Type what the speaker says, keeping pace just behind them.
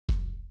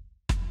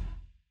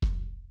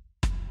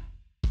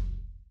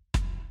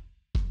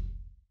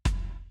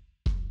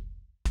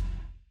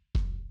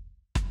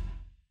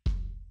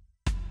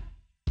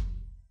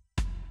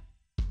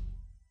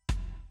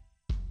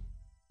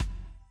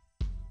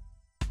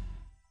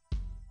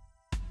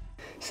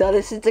So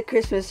this is the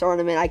Christmas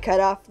ornament. I cut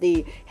off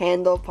the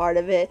handle part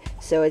of it,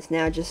 so it's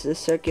now just a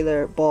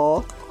circular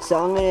ball. So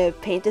I'm going to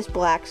paint this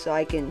black so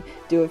I can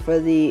do it for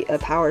the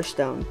Power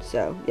Stone.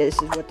 So yeah,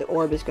 this is what the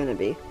orb is going to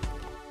be.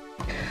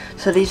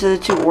 So these are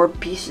the two orb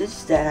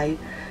pieces that I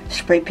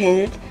spray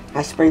painted.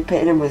 I spray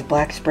painted them with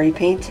black spray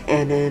paint,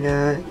 and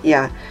then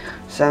yeah,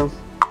 so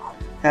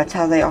that's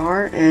how they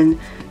are. And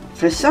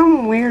for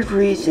some weird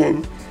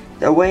reason,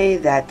 the way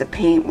that the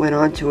paint went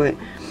onto it,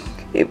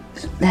 it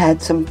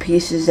had some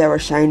pieces that were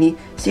shiny.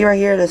 See right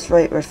here, this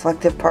right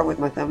reflective part with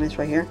my thumb is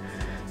right here,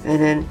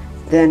 and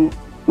then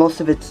most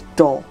of it's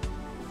dull.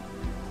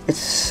 It's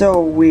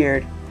so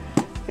weird.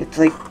 It's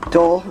like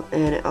dull,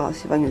 and I'll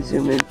see if I can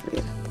zoom in for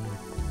you.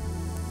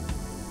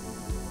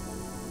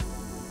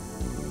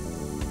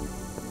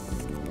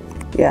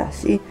 Yeah,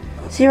 see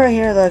right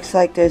here, it looks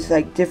like there's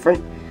like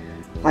different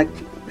like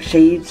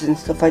shades and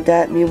stuff like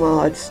that.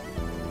 Meanwhile,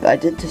 I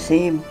did the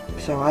same,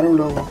 so I don't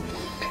know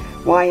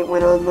why it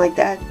went on like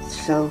that.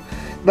 So,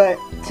 but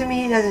to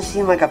me, it doesn't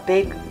seem like a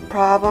big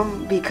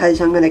problem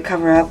because I'm gonna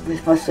cover up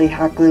with mostly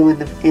hot glue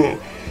in it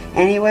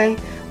anyway,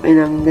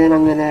 and then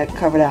I'm gonna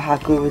cover that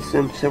hot glue with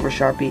some silver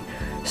Sharpie.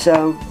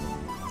 So,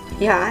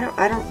 yeah,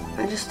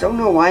 I just don't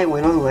know why it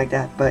went on like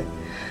that, but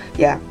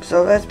yeah.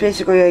 So that's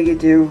basically what you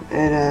do,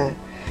 and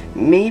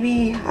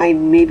maybe I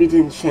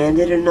didn't sand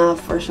it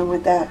enough or something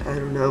like that. I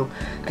don't know,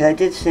 because I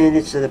did sand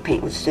it so the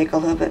paint would stick a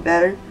little bit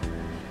better,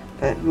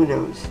 but who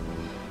knows.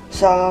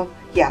 So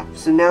yeah,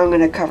 so now I'm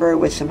going to cover it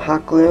with some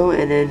hot glue,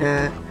 and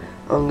then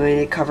I'm going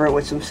to cover it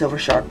with some silver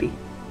Sharpie.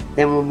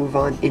 Then we'll move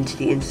on into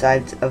the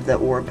insides of the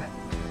orb.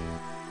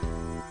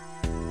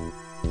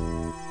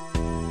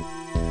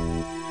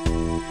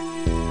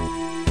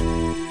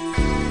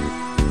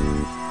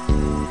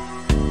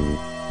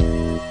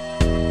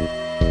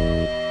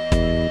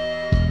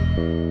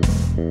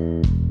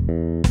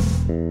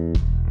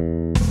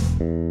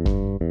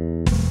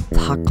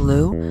 Hot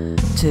glue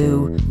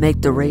to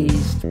make the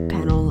raised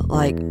panel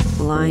like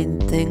line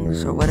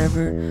things or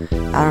whatever.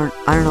 I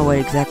don't know what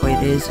exactly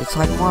it is. It's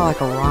like more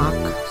like a rock,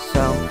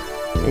 so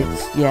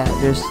it's, yeah,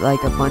 there's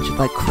like a bunch of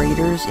like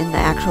craters in the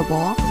actual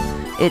ball.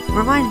 It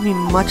reminds me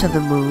much of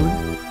the moon,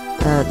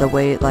 the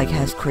way it like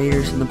has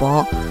craters in the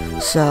ball.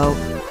 So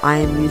I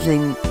am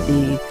using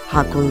the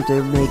hot glue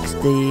to make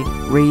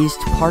the raised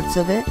parts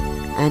of it,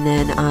 and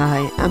then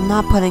I'm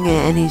not putting in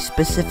any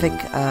specific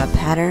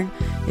pattern.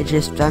 I'm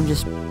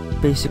just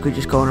basically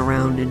just going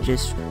around and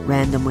just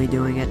randomly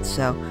doing it.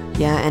 So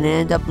yeah, and it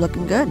ended up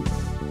looking good.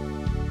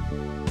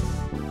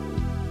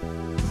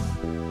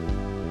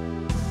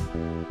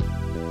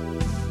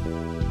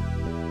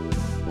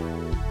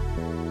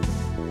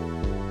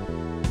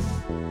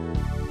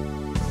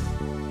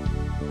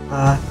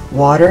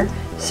 Water,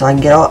 so I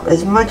can get all,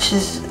 as much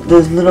as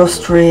those little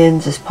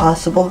strands as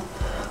possible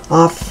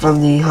off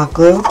from the hot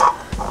glue,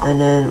 and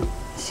then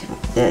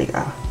there you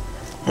go,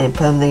 and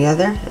put them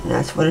together, and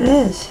that's what it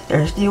is.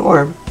 There's the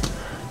orb.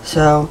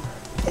 So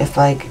if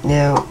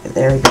now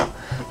there we go.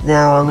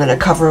 Now I'm gonna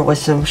cover it with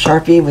some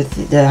Sharpie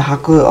with the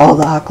hot glue, all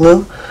the hot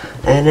glue,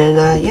 and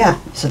then yeah,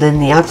 so then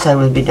the outside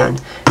would be done,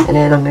 and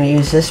then I'm gonna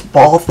use this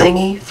ball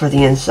thingy for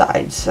the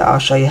inside. So I'll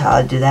show you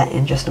how to do that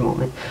in just a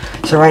moment.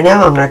 So right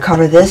now I'm gonna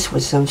cover this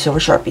with some silver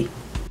Sharpie.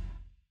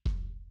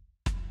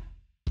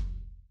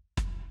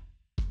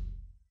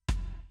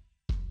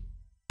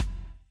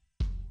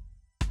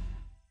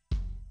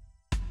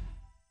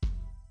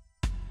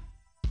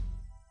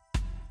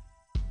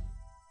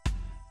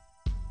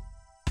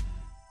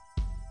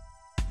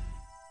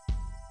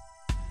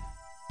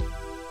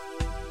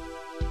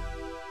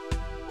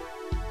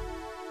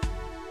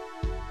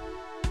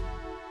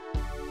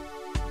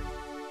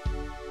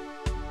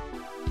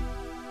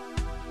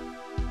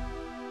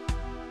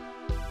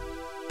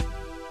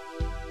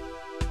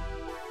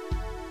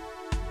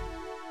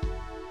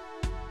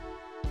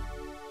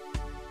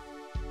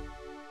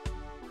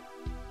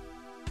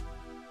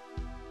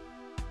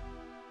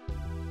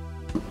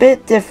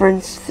 Bit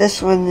difference.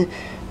 This one,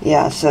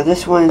 yeah, so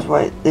this one is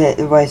what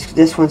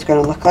this one's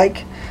gonna look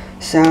like.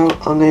 So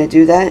I'm gonna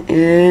do that,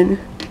 and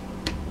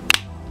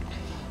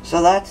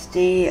so that's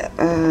the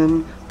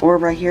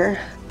orb right here.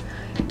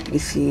 You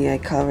see I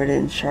covered it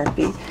in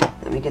Sharpie.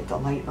 Let me get the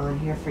light on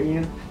here for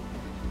you.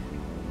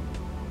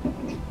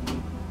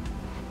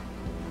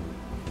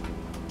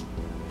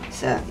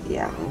 So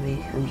yeah,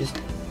 I'm just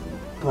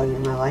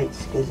plugging my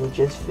lights because I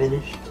just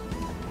finished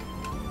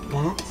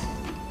that.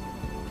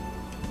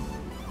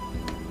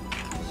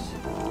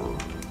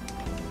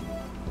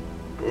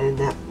 And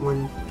that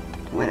one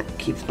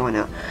keeps going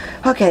out.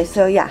 Okay,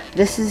 so yeah,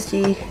 this is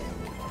the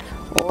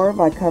orb.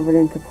 I covered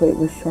it complete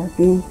with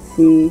Sharpie.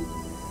 See,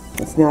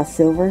 it's now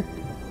silver.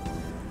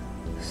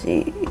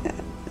 See,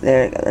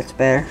 there you go, that's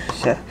better.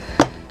 So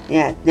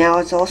yeah, now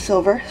it's all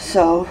silver.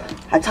 So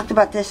I talked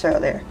about this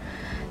earlier,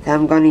 that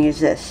I'm going to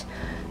use this,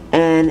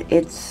 and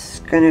it's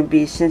going to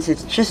be, since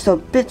it's just a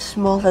bit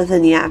smaller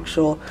than the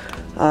actual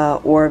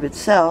orb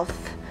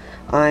itself,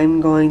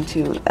 I'm going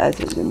to, as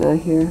I zoom out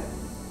here,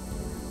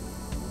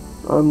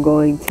 I'm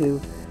going to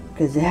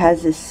because it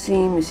has this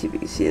seam. You see if you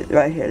can see it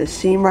right here. The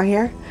seam right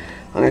here.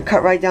 I'm going to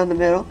cut right down the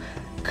middle,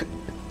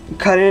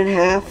 cut it in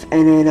half,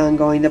 and then I'm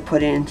going to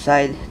put it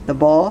inside the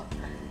ball,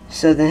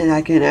 so then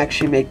I can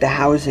actually make the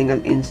housing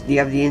of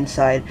the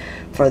inside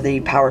for the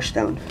Power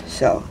Stone.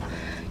 So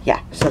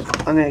yeah, so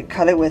I'm going to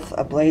cut it with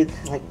a blade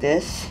like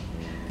this,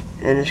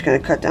 and it's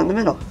going to cut down the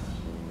middle.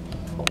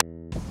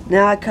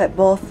 Now I cut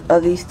both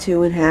of these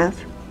two in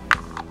half.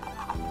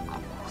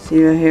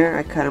 See right here,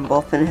 I cut them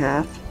both in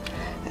half,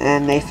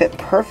 and they fit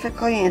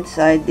perfectly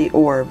inside the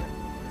orb.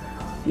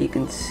 You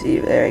can see,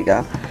 there you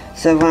go.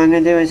 So what I'm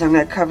going to do is I'm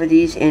going to cover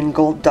these in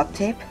gold duct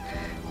tape,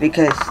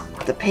 because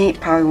the paint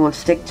probably won't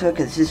stick to it,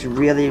 because this is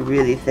really,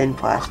 really thin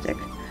plastic.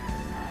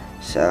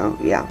 So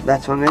yeah,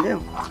 that's what I'm going to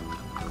do.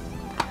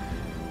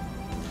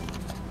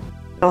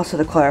 Also,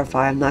 to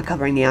clarify, I'm not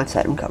covering the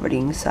outside, I'm covering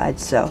the inside,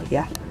 so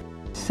yeah.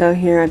 So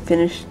here I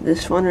finished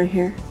this one right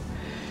here.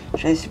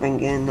 Try to see if I can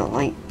get in the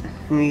light.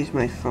 I'm going to use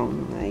my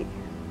phone light.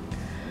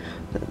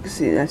 Look,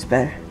 see, that's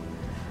better.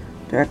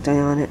 Directly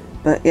on it.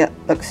 But yeah,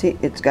 look, see,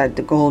 it's got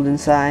the gold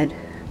inside.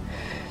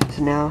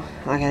 So now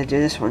I gotta do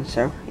this one,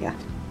 so yeah.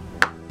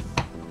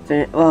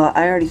 Well,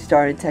 I already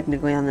started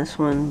technically on this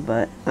one,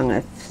 but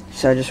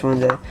so I just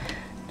wanted to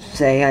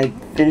say I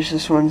finished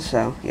this one,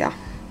 so yeah.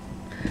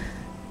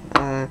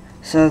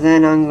 So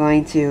then I'm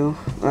going to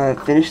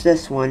finish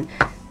this one,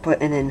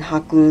 and then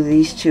hot glue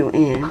these two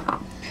in,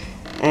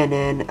 and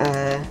then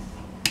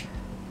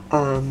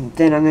I'm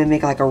gonna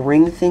make like a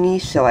ring thingy,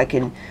 so I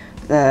can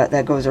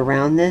that goes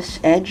around this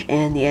edge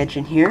and the edge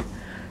in here,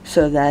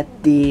 so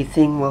that the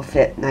thing will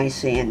fit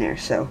nicely in there.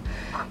 So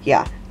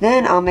yeah,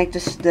 then I'll make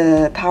this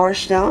the Power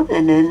Stone,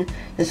 and then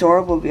this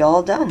orb will be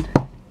all done.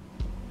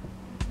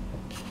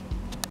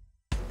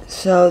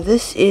 So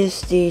this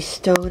is the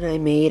stone I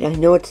made. I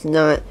know it's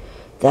not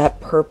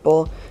that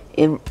purple.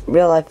 In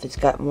real life it's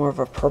got more of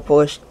a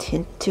purplish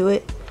tint to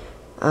it.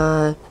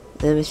 Let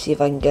me see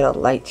if I can get a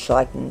light so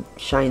I can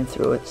shine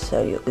through it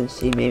so you can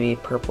see maybe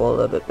purple a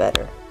little bit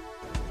better.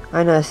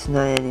 I know it's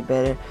not any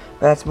better,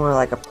 but that's more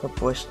like a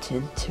purplish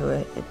tint to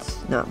it.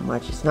 It's not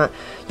much. It's not,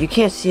 you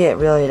can't see it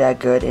really that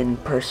good in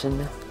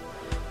person,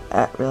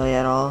 really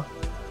at all.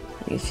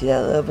 You can see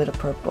that little bit of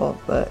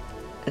purple, but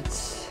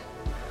it's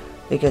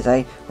because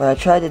what I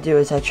tried to do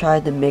is I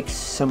tried to mix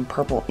some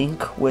purple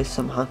ink with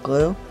some hot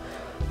glue.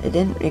 It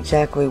didn't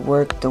exactly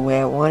work the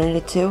way I wanted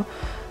it to,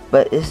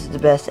 but this is the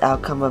best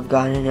outcome I've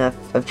gotten.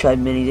 I've tried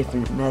many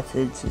different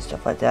methods and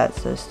stuff like that,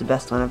 so it's the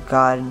best one I've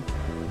gotten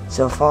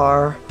so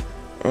far.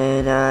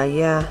 And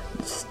yeah,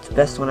 it's the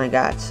best one I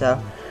got.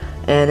 So,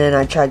 and then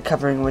I tried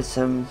covering with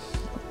some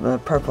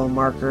purple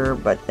marker,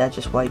 but that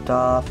just wiped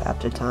off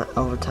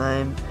over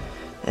time.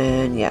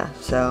 And yeah,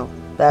 so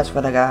that's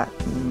what I got.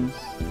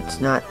 It's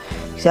not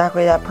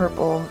exactly that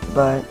purple,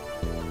 but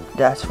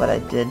that's what I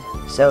did.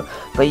 So,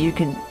 but you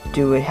can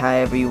do it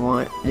however you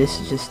want.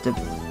 This is just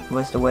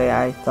was the way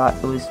I thought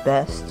it was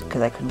best,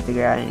 because I couldn't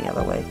figure out any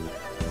other way.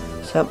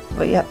 So,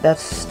 but yeah,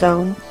 that's the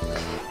stone.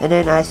 And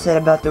then I said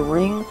about the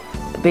ring.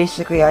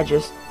 Basically, I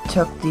just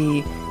took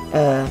the,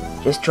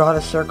 just draw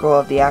the circle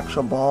of the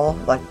actual ball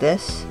like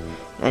this,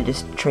 and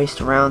just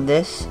traced around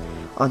this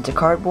onto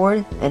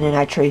cardboard, and then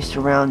I traced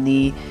around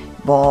the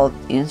ball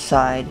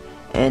inside,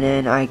 and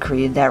then I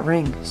created that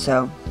ring.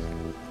 So,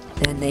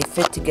 and they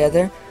fit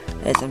together,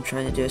 as I'm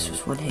trying to do this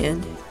with one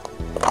hand.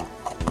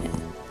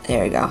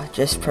 There we go,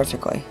 just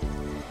perfectly.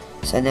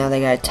 So now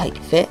they got a tight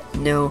fit,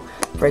 no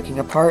breaking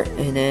apart,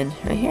 and then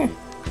right here.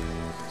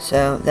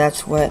 So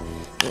that's what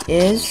it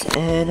is,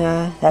 and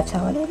that's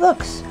how it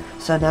looks.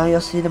 So now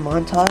you'll see the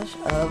montage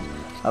of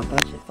a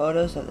bunch of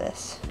photos of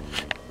this.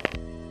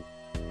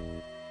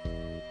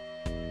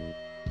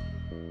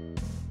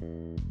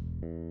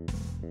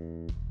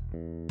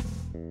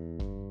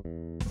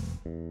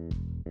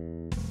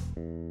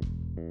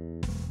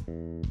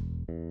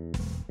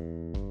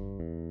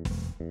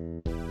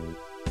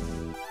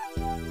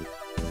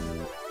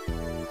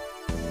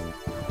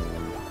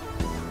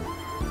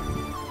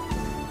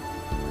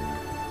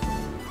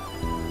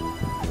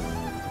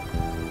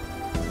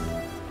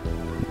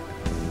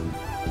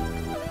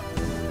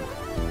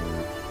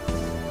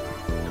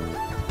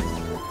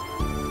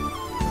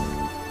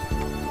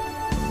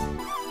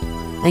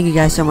 Thank you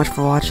guys so much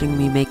for watching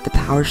me make the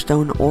Power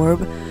Stone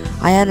orb.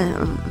 I had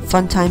a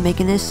fun time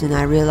making this, and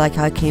I really like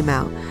how it came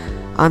out.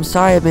 I'm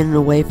sorry I've been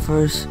away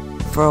for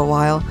a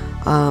while,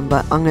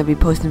 but I'm going to be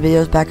posting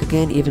videos back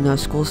again even though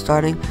school's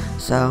starting.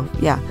 So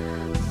yeah,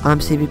 I'm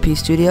CBP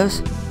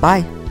Studios.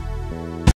 Bye.